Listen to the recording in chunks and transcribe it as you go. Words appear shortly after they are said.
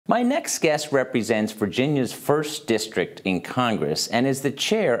My next guest represents Virginia's 1st District in Congress and is the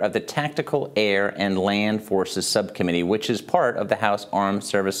chair of the Tactical Air and Land Forces Subcommittee, which is part of the House Armed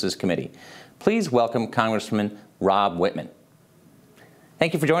Services Committee. Please welcome Congressman Rob Wittman.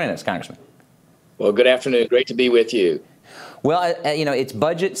 Thank you for joining us, Congressman. Well, good afternoon. Great to be with you. Well, it's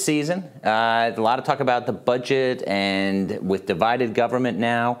budget season. A lot of talk about the budget, and with divided government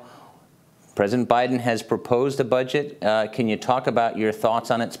now, President Biden has proposed a budget. Can you talk about your thoughts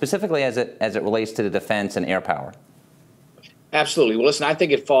on it, specifically as it relates to the defense and air power? Absolutely. Well, listen, I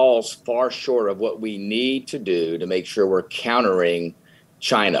think it falls far short of what we need to do to make sure we're countering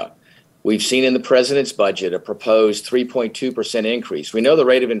China. We've seen in the president's budget a proposed 3.2% increase. We know the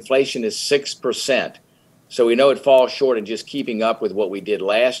rate of inflation is 6%, so we know it falls short in just keeping up with what we did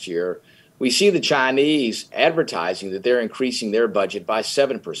last year. We see the Chinese advertising that they're increasing their budget by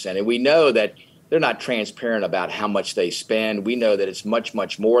 7%, and we know that they're not transparent about how much they spend. We know that it's much,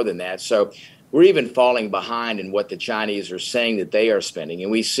 much more than that. So we're even falling behind in what the Chinese are saying that they are spending.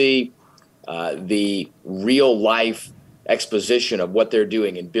 And we see the real-life exposition of what they're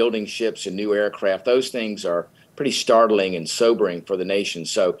doing in building ships and new aircraft. Those things are pretty startling and sobering for the nation.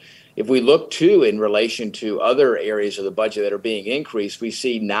 So if we look, too, in relation to other areas of the budget that are being increased, we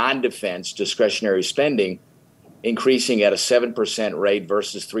see non-defense discretionary spending increasing at a 7% rate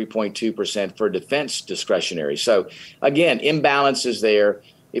versus 3.2% for defense discretionary. So, again, imbalances there.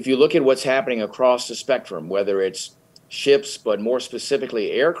 If you look at what's happening across the spectrum, whether it's ships, but more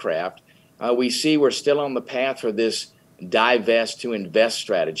specifically aircraft, we see we're still on the path for this divest to invest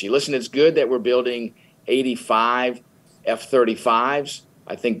strategy. Listen, it's good that we're building 85 F-35s.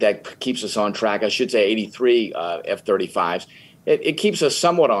 I think that keeps us on track. I should say 83 F-35s. It keeps us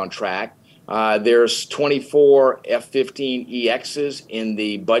somewhat on track. There's 24 F-15EXs in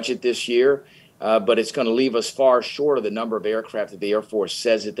the budget this year, but it's going to leave us far short of the number of aircraft that the Air Force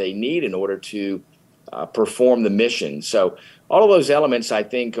says that they need in order to perform the mission. So all of those elements, I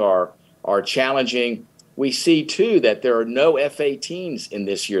think, are challenging. We see, too, that there are no F-18s in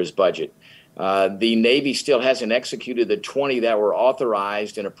this year's budget. The Navy still hasn't executed the 20 that were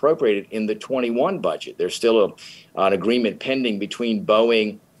authorized and appropriated in the 21 budget. There's still an agreement pending between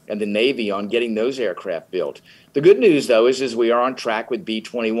Boeing and the Navy on getting those aircraft built. The good news, though, is we are on track with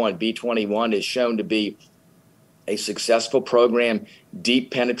B-21. B-21 is shown to be a successful program.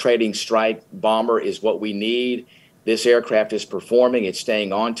 Deep penetrating strike bomber is what we need. This aircraft is performing. It's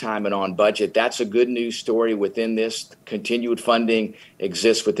staying on time and on budget. That's a good news story within this. Continued funding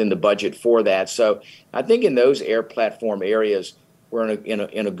exists within the budget for that. So I think in those air platform areas, we're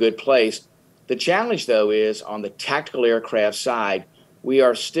in a good place. The challenge, though, is on the tactical aircraft side, we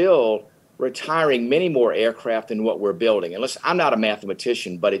are still retiring many more aircraft than what we're building. And listen, I'm not a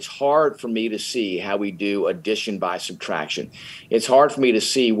mathematician, but it's hard for me to see how we do addition by subtraction. It's hard for me to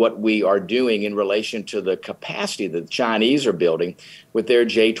see what we are doing in relation to the capacity that the Chinese are building with their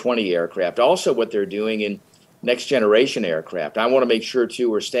J-20 aircraft, also what they're doing in next generation aircraft. I want to make sure, too,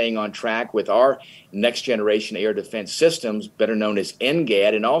 we're staying on track with our next generation air defense systems, better known as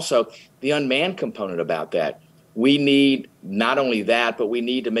NGAD, and also the unmanned component about that. We need not only that, but we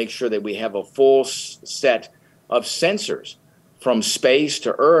need to make sure that we have a full set of sensors from space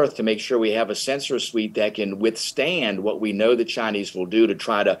to Earth to make sure we have a sensor suite that can withstand what we know the Chinese will do to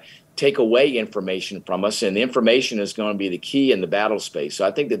try to take away information from us. And the information is going to be the key in the battle space. So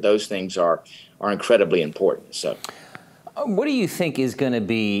I think that those things are incredibly important. So. What do you think is going to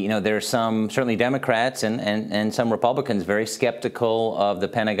be, there are some, certainly Democrats and some Republicans very skeptical of the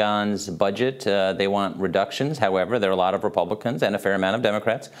Pentagon's budget. They want reductions. However, there are a lot of Republicans and a fair amount of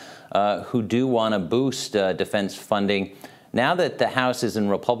Democrats who do want to boost defense funding. Now that the House is in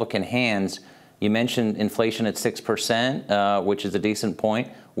Republican hands, you mentioned inflation at 6%, which is a decent point.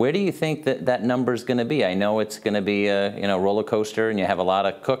 Where do you think that number is going to be? I know it's going to be a roller coaster and you have a lot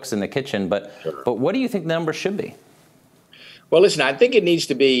of cooks in the kitchen, but what do you think the number should be? Well, listen, I think it needs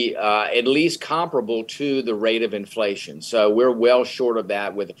to be at least comparable to the rate of inflation. So we're well short of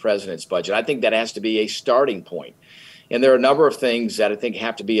that with the president's budget. I think that has to be a starting point. And there are a number of things that I think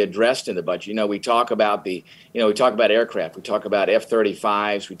have to be addressed in the budget. We talk about aircraft, we talk about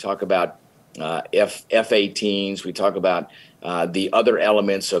F-35s, we talk about F-18s, we talk about the other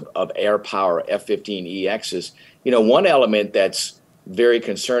elements of air power, F-15EXs. One element that's very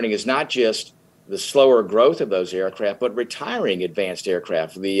concerning is not just the slower growth of those aircraft, but retiring advanced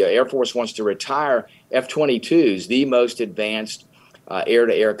aircraft. The Air Force wants to retire F-22s, the most advanced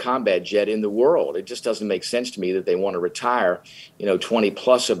air-to-air combat jet in the world. It just doesn't make sense to me that they want to retire, 20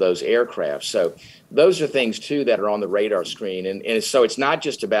 plus of those aircraft. So those are things, too, that are on the radar screen. And so it's not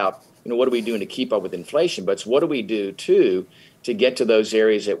just about, what are we doing to keep up with inflation, but it's what do we do, too, to get to those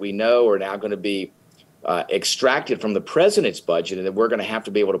areas that we know are now going to be extracted from the president's budget and that we're going to have to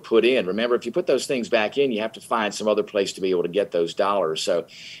be able to put in. Remember, if you put those things back in, you have to find some other place to be able to get those dollars. So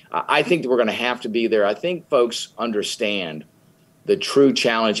I think that we're going to have to be there. I think folks understand the true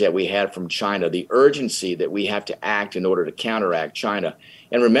challenge that we had from China, the urgency that we have to act in order to counteract China.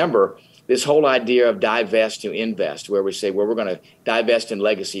 And remember, this whole idea of divest to invest, where we say, well, we're going to divest in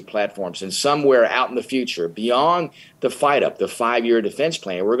legacy platforms, and somewhere out in the future, beyond the fight up, the 5-year defense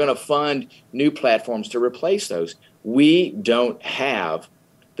plan, we're going to fund new platforms to replace those. We don't have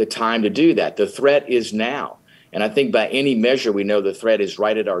the time to do that. The threat is now. And I think by any measure, we know the threat is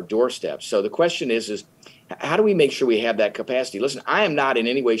right at our doorstep. So the question is how do we make sure we have that capacity? Listen, I am not in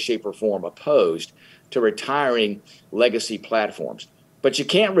any way, shape, or form opposed to retiring legacy platforms. But you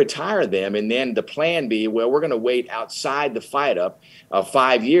can't retire them and then the plan be, well, we're going to wait outside the fight up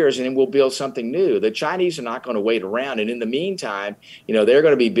 5 years and then we'll build something new. The Chinese are not going to wait around. And in the meantime, they're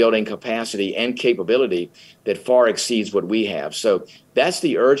going to be building capacity and capability that far exceeds what we have. So that's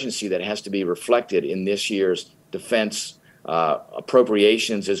the urgency that has to be reflected in this year's defense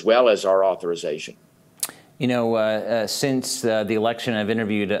appropriations as well as our authorization. Since the election, I've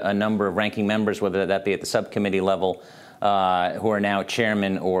interviewed a number of ranking members, whether that be at the subcommittee level, who are now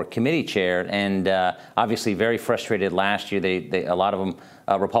chairman or committee chair, and obviously very frustrated last year. A lot of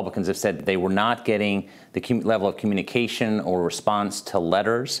them, Republicans, have said that they were not getting the level of communication or response to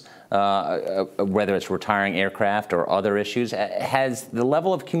letters, whether it's retiring aircraft or other issues. Has the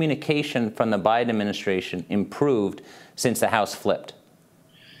level of communication from the Biden administration improved since the House flipped?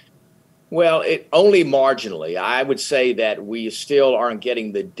 Well, only marginally. I would say that we still aren't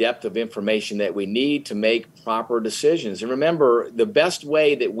getting the depth of information that we need to make proper decisions. And remember, the best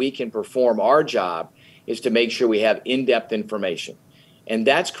way that we can perform our job is to make sure we have in-depth information. And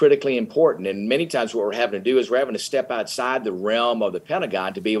that's critically important. And many times what we're having to do is we're having to step outside the realm of the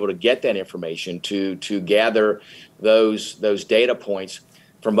Pentagon to be able to get that information, to gather those data points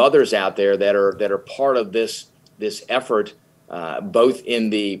from others out there that are part of this effort, both in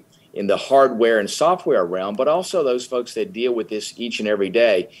the hardware and software realm, but also those folks that deal with this each and every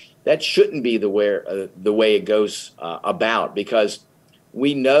day. That shouldn't be the way it goes about, because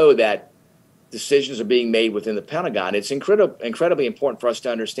we know that decisions are being made within the Pentagon. It's incredibly important for us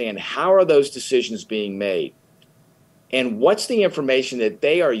to understand how are those decisions being made and what's the information that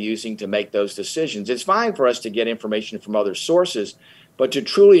they are using to make those decisions. It's fine for us to get information from other sources, but to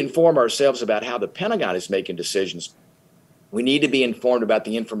truly inform ourselves about how the Pentagon is making decisions, we need to be informed about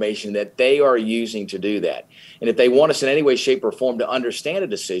the information that they are using to do that. And if they want us in any way, shape, or form to understand a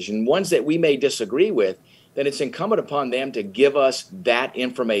decision, ones that we may disagree with, then it's incumbent upon them to give us that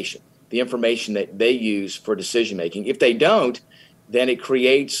information, the information that they use for decision making. If they don't, then it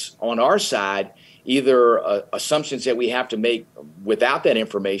creates on our side either assumptions that we have to make without that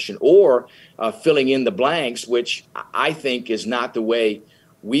information, or filling in the blanks, which I think is not the way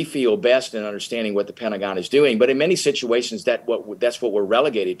we feel best in understanding what the Pentagon is doing. But in many situations, that's what we're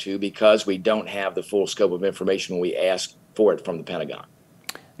relegated to, because we don't have the full scope of information when we ask for it from the Pentagon.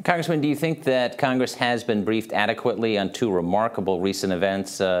 Congressman, do you think that Congress has been briefed adequately on two remarkable recent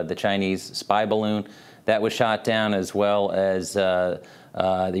events, the Chinese spy balloon that was shot down, as well as the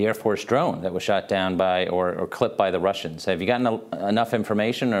Air Force drone that was shot down by or clipped by the Russians? Have you gotten enough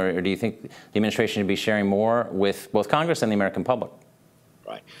information, or do you think the administration should be sharing more with both Congress and the American public?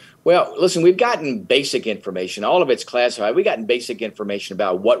 Right. Well, listen, we've gotten basic information. All of it's classified. We've gotten basic information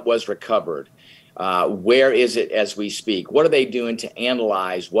about what was recovered. Where is it as we speak? What are they doing to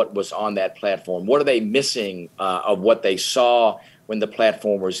analyze what was on that platform? What are they missing of what they saw when the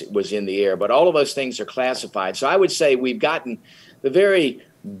platform was in the air? But all of those things are classified. So I would say we've gotten the very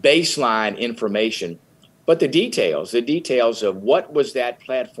baseline information, but the details of what was that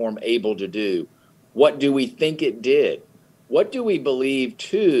platform able to do? What do we think it did? What do we believe,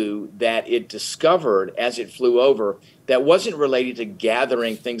 too, that it discovered as it flew over that wasn't related to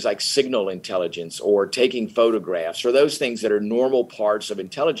gathering things like signal intelligence or taking photographs or those things that are normal parts of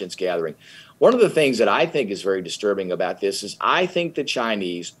intelligence gathering? One of the things that I think is very disturbing about this is I think the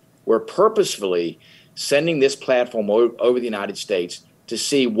Chinese were purposefully sending this platform over the United States to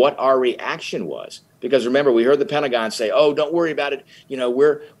see what our reaction was. Because remember, we heard the Pentagon say, oh, don't worry about it.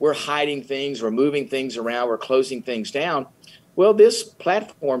 We're hiding things, we're moving things around, we're closing things down. Well, this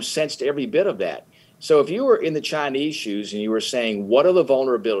platform sensed every bit of that. So if you were in the Chinese shoes and you were saying, what are the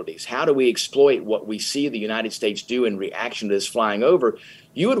vulnerabilities? How do we exploit what we see the United States do in reaction to this flying over?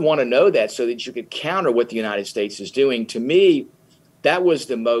 You would want to know that so that you could counter what the United States is doing. To me, that was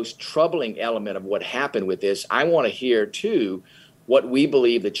the most troubling element of what happened with this. I want to hear, too, what we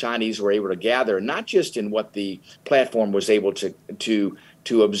believe the Chinese were able to gather, not just in what the platform was able to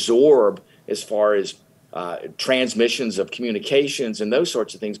absorb as far as transmissions of communications and those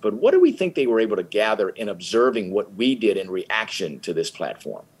sorts of things, but what do we think they were able to gather in observing what we did in reaction to this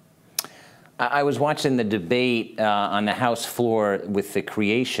platform? I was watching the debate on the House floor with the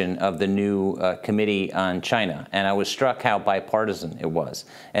creation of the new Committee on China, and I was struck how bipartisan it was.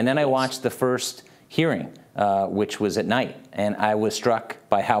 And then I watched the first hearing, which was at night, and I was struck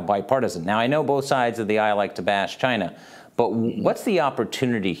by how bipartisan. Now, I know both sides of the aisle like to bash China, but what's the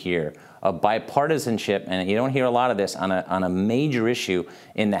opportunity here of bipartisanship, and you don't hear a lot of this, on a major issue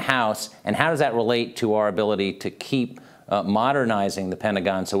in the House, and how does that relate to our ability to keep modernizing the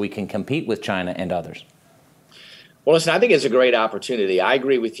Pentagon so we can compete with China and others? Well, listen, I think it's a great opportunity. I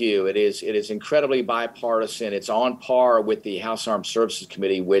agree with you. It is incredibly bipartisan. It's on par with the House Armed Services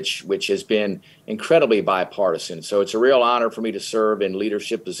Committee, which has been incredibly bipartisan. So it's a real honor for me to serve in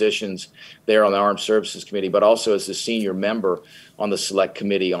leadership positions there on the Armed Services Committee, but also as a senior member on the Select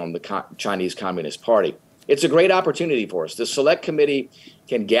Committee on the Chinese Communist Party. It's a great opportunity for us. The Select Committee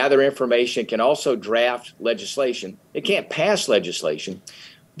can gather information, can also draft legislation. It can't pass legislation,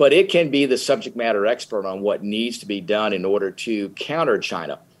 but it can be the subject matter expert on what needs to be done in order to counter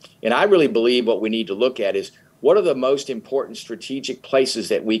China. And I really believe what we need to look at is what are the most important strategic places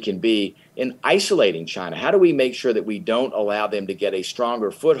that we can be in isolating China? How do we make sure that we don't allow them to get a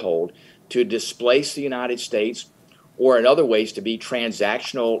stronger foothold to displace the United States, or in other ways to be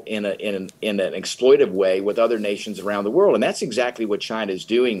transactional in an exploitive way with other nations around the world? And that's exactly what China is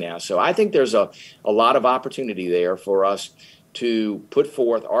doing now. So I think there's a lot of opportunity there for us to put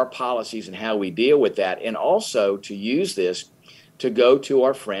forth our policies and how we deal with that, and also to use this to go to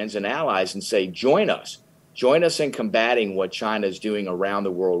our friends and allies and say, join us in combating what China is doing around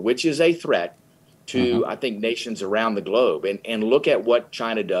the world, which is a threat to, I think, nations around the globe. And look at what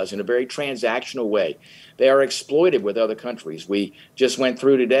China does in a very transactional way. They are exploited with other countries. We just went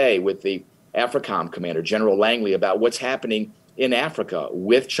through today with the AFRICOM commander, General Langley, about what's happening in Africa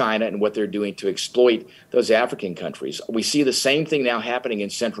with China and what they're doing to exploit those African countries. We see the same thing now happening in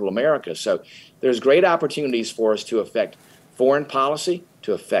Central America. So there's great opportunities for us to affect foreign policy,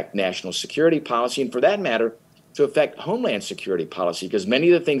 to affect national security policy, and for that matter, to affect homeland security policy, because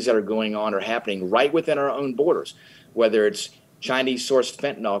many of the things that are going on are happening right within our own borders, whether it's Chinese-sourced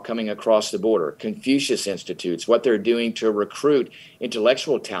fentanyl coming across the border, Confucius Institutes, what they're doing to recruit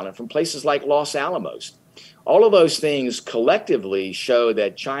intellectual talent from places like Los Alamos. All of those things collectively show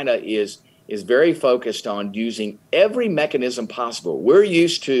that China is very focused on using every mechanism possible. We're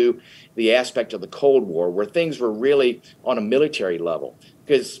used to the aspect of the Cold War where things were really on a military level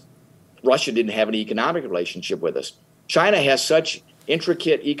because Russia didn't have an economic relationship with us. China has such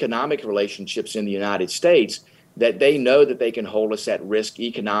intricate economic relationships in the United States that they know that they can hold us at risk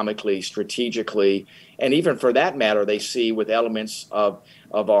economically, strategically, and even for that matter, they see with elements of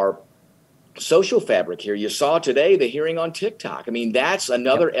our social fabric here. You saw today the hearing on TikTok. I mean, that's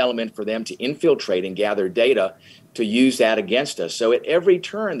another element for them to infiltrate and gather data to use that against us. So at every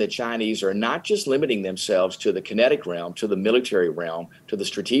turn, the Chinese are not just limiting themselves to the kinetic realm, to the military realm, to the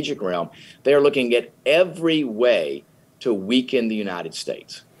strategic realm. They're looking at every way to weaken the United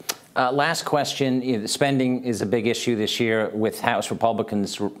States. Last question. Spending is a big issue this year with House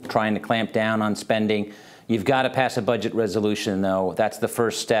Republicans trying to clamp down on spending. You've got to pass a budget resolution, though. That's the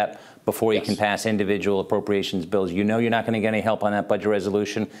first step before you can pass individual appropriations bills. You know you're not going to get any help on that budget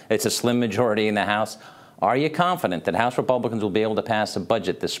resolution. It's a slim majority in the House. Are you confident that House Republicans will be able to pass a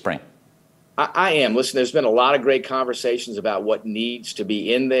budget this spring? I am. Listen, there's been a lot of great conversations about what needs to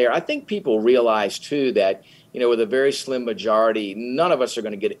be in there. I think people realize, too, that with a very slim majority, none of us are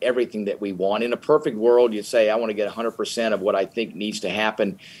going to get everything that we want. In a perfect world, you'd say, I want to get 100% of what I think needs to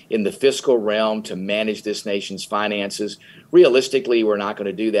happen in the fiscal realm to manage this nation's finances. Realistically, we're not going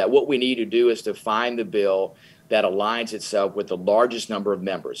to do that. What we need to do is to find the bill that aligns itself with the largest number of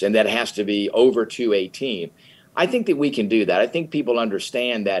members, and that has to be over 218. I think that we can do that. I think people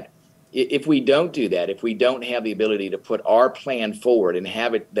understand that if we don't do that, if we don't have the ability to put our plan forward and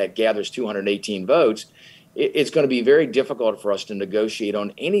have it that gathers 218 votes, it's going to be very difficult for us to negotiate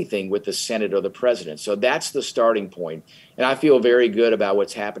on anything with the Senate or the president. So that's the starting point. And I feel very good about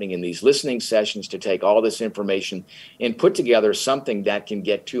what's happening in these listening sessions to take all this information and put together something that can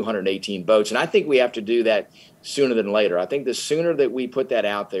get 218 votes. And I think we have to do that sooner than later. I think the sooner that we put that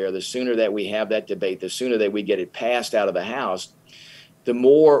out there, the sooner that we have that debate, the sooner that we get it passed out of the House, the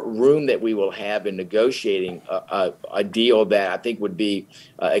more room that we will have in negotiating a deal that I think would be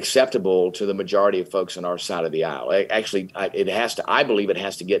acceptable to the majority of folks on our side of the aisle. I believe it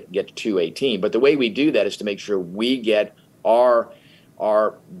has to get to 218. But the way we do that is to make sure we get our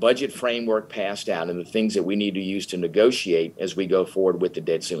budget framework passed down and the things that we need to use to negotiate as we go forward with the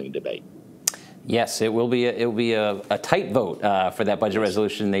debt ceiling debate. Yes, it will be a tight vote for that budget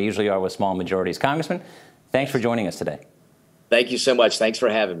resolution. They usually are with small majorities. Congressman, thanks for joining us today. Thank you so much. Thanks for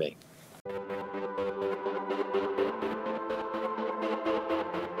having me.